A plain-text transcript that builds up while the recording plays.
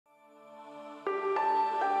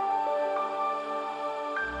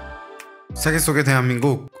세계 속의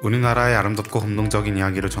대한민국, 우리나라의 아름답고 감동적인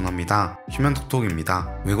이야기를 전합니다.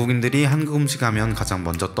 휴면톡톡입니다. 외국인들이 한국 음식 하면 가장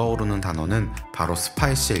먼저 떠오르는 단어는 바로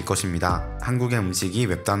스파이시일 것입니다. 한국의 음식이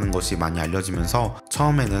맵다는 것이 많이 알려지면서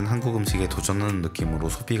처음에는 한국 음식에 도전하는 느낌으로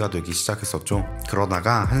소비가 되기 시작했었죠.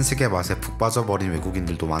 그러다가 한식의 맛에 푹 빠져버린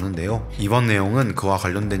외국인들도 많은데요. 이번 내용은 그와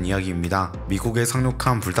관련된 이야기입니다. 미국에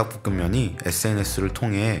상륙한 불닭볶음면이 SNS를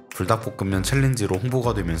통해 불닭볶음면 챌린지로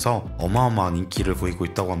홍보가 되면서 어마어마한 인기를 보이고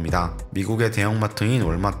있다고 합니다. 미국의 대형마트인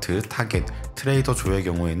월마트, 타겟, 트레이더 조의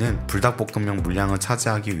경우에는 불닭볶음면 물량을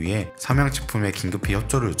차지하기 위해 삼양식품에 긴급히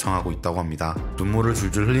협조를 요청하고 있다고 합니다. 눈물을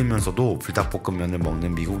줄줄 흘리면서도 불닭볶음면을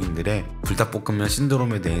먹는 미국인들의 불닭볶음면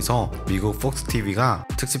신드롬에 대해서 미국 폭스TV가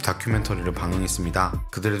특집 다큐멘터리를 방영했습니다.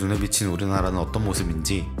 그들의 눈에 비친 우리나라는 어떤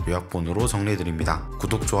모습인지 요약본으로 정리해드립니다.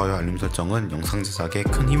 구독, 좋아요, 알림 설정은 영상 제작에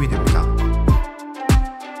큰 힘이 됩니다.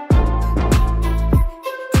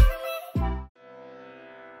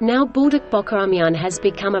 Now 불닭볶음면 has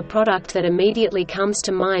become a product that immediately comes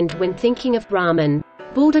to mind when thinking of ramen.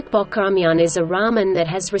 Buldak is a ramen that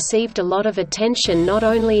has received a lot of attention not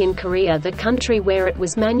only in Korea, the country where it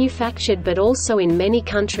was manufactured, but also in many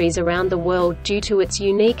countries around the world due to its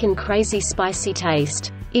unique and crazy spicy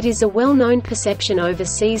taste. It is a well-known perception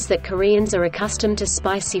overseas that Koreans are accustomed to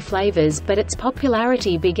spicy flavors, but its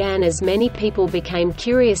popularity began as many people became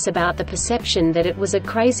curious about the perception that it was a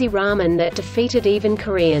crazy ramen that defeated even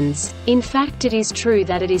Koreans. In fact, it is true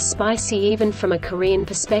that it is spicy even from a Korean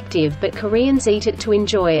perspective, but Koreans eat it to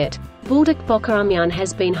enjoy it. Buldak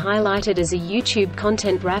has been highlighted as a YouTube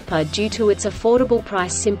content wrapper due to its affordable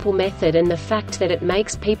price, simple method, and the fact that it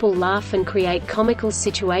makes people laugh and create comical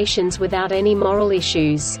situations without any moral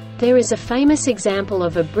issues. There is a famous example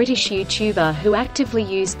of a British YouTuber who actively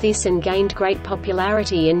used this and gained great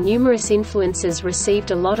popularity, and numerous influencers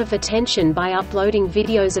received a lot of attention by uploading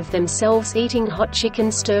videos of themselves eating hot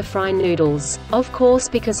chicken stir-fry noodles. Of course,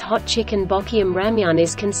 because hot chicken bokkeum ramyeon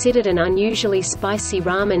is considered an unusually spicy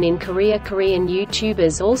ramen in Korea, Korean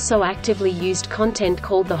YouTubers also actively used content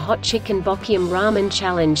called the hot chicken bokkeum ramen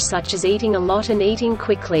challenge, such as eating a lot and eating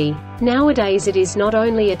quickly. Nowadays it is not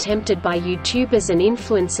only attempted by YouTubers and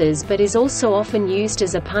influencers, but is also often used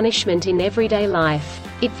as a punishment in everyday life.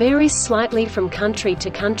 It varies slightly from country to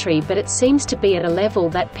country, but it seems to be at a level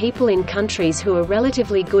that people in countries who are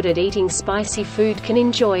relatively good at eating spicy food can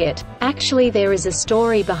enjoy it. Actually, there is a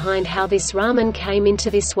story behind how this ramen came into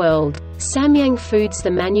this world. Samyang Foods,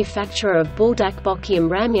 the manufacturer of Buldak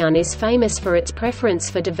ramyeon, is famous for its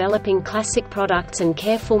preference for developing classic products and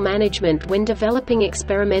careful management when developing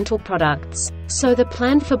experimental products. So the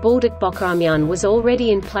plan for Buldak was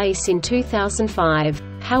already in place in 2005.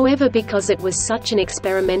 However, because it was such an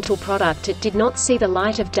experimental product, it did not see the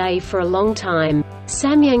light of day for a long time.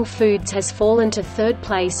 Samyang Foods has fallen to third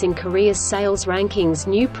place in Korea's sales rankings.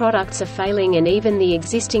 New products are failing, and even the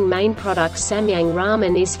existing main product Samyang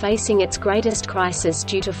Ramen is facing its greatest crisis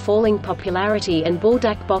due to falling popularity, and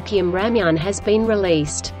Buldak ramyeon has been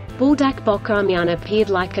released. Buldak appeared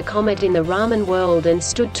like a comet in the ramen world and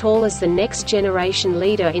stood tall as the next generation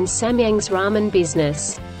leader in Samyang's ramen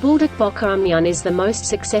business. Buldak is the most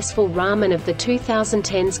successful ramen of the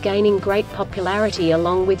 2010s, gaining great popularity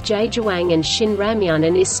along with Jjaejwang and Shin Ramyeon,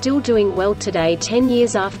 and is still doing well today 10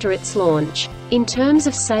 years after its launch. In terms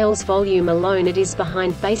of sales volume alone, it is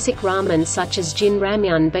behind basic ramen such as Jin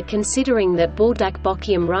Ramyeon, but considering that Buldak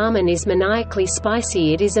ramen is maniacally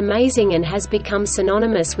spicy, it is amazing and has become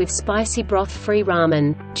synonymous with spicy broth-free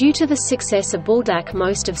ramen. Due to the success of Buldak,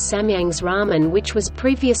 most of Samyang's ramen, which was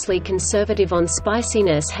previously conservative on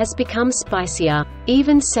spiciness, has become spicier.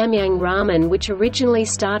 Even Samyang Ramen, which originally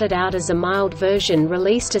started out as a mild version,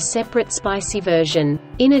 released a separate spicy version.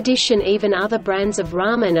 In addition, even other brands of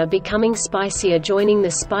ramen are becoming spicier, joining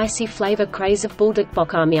the spicy flavor craze of Buldak.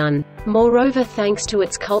 Moreover, thanks to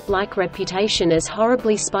its cult-like reputation as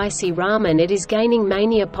horribly spicy ramen, it is gaining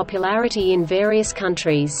mania popularity in various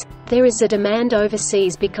countries. There is a demand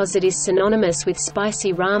overseas because it is synonymous with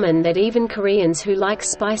spicy ramen that even Koreans who like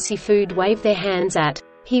spicy food wave their hands at.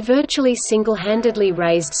 He virtually single-handedly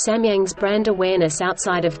raised Samyang's brand awareness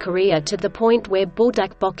outside of Korea to the point where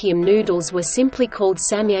buldak noodles were simply called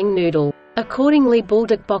Samyang noodle. Accordingly,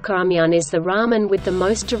 buldak is the ramen with the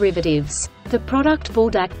most derivatives. The product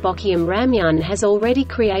불닭볶음면 has already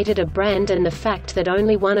created a brand, and the fact that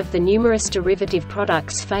only one of the numerous derivative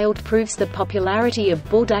products failed proves the popularity of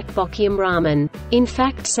불닭볶음 ramen. In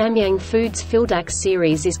fact, Samyang Foods' 불닭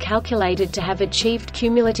series is calculated to have achieved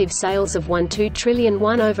cumulative sales of 1.2 trillion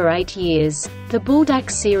won over 8 years. The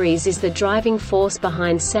불닭 series is the driving force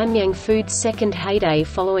behind Samyang Foods' second heyday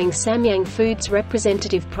following Samyang Foods'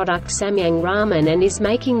 representative product Samyang Ramen, and is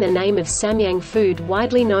making the name of Samyang Food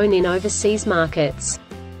widely known in overseas markets.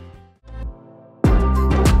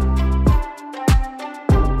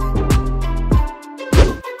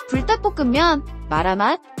 불닭볶음면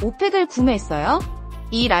마라맛 5팩을 구매했어요.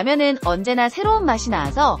 이 라면은 언제나 새로운 맛이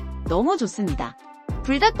나와서 너무 좋습니다.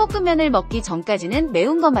 불닭볶음면을 먹기 전까지는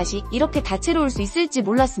매운 것 맛이 이렇게 다채로울 수 있을지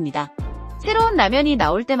몰랐습니다. 새로운 라면이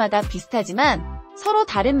나올 때마다 비슷하지만 서로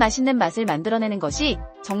다른 맛있는 맛을 만들어내는 것이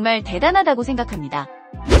정말 대단하다고 생각합니다.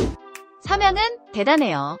 삼양은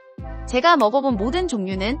대단해요. 제가 먹어본 모든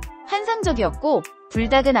종류는 환상적이었고,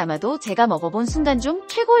 불닭은 아마도 제가 먹어본 순간 중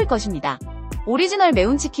최고일 것입니다. 오리지널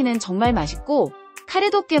매운 치킨은 정말 맛있고,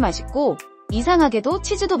 카레도 꽤 맛있고, 이상하게도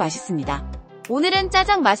치즈도 맛있습니다. 오늘은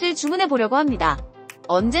짜장 맛을 주문해보려고 합니다.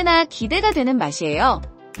 언제나 기대가 되는 맛이에요.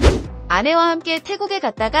 아내와 함께 태국에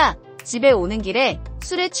갔다가 집에 오는 길에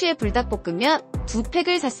술에 취해 불닭볶음면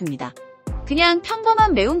 2팩을 샀습니다. 그냥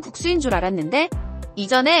평범한 매운 국수인 줄 알았는데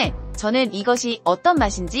이전에 저는 이것이 어떤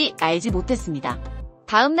맛인지 알지 못했습니다.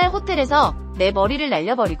 다음날 호텔에서 내 머리를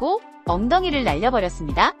날려버리고 엉덩이를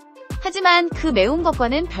날려버렸습니다. 하지만 그 매운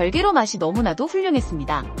것과는 별개로 맛이 너무나도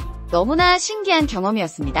훌륭했습니다. 너무나 신기한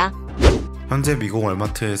경험이었습니다. 현재 미국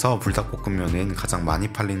월마트에서 불닭볶음면은 가장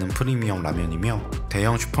많이 팔리는 프리미엄 라면이며,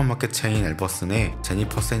 대형 슈퍼마켓 체인 엘버슨의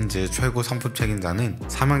제니퍼 샌즈 최고 상품 책임자는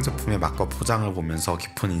삼양 제품의 맛과 포장을 보면서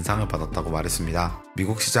깊은 인상을 받았다고 말했습니다.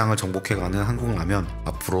 미국 시장을 정복해가는 한국 라면,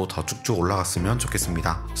 앞으로 더 쭉쭉 올라갔으면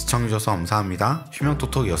좋겠습니다. 시청해주셔서 감사합니다.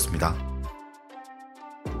 휴명톡톡이었습니다.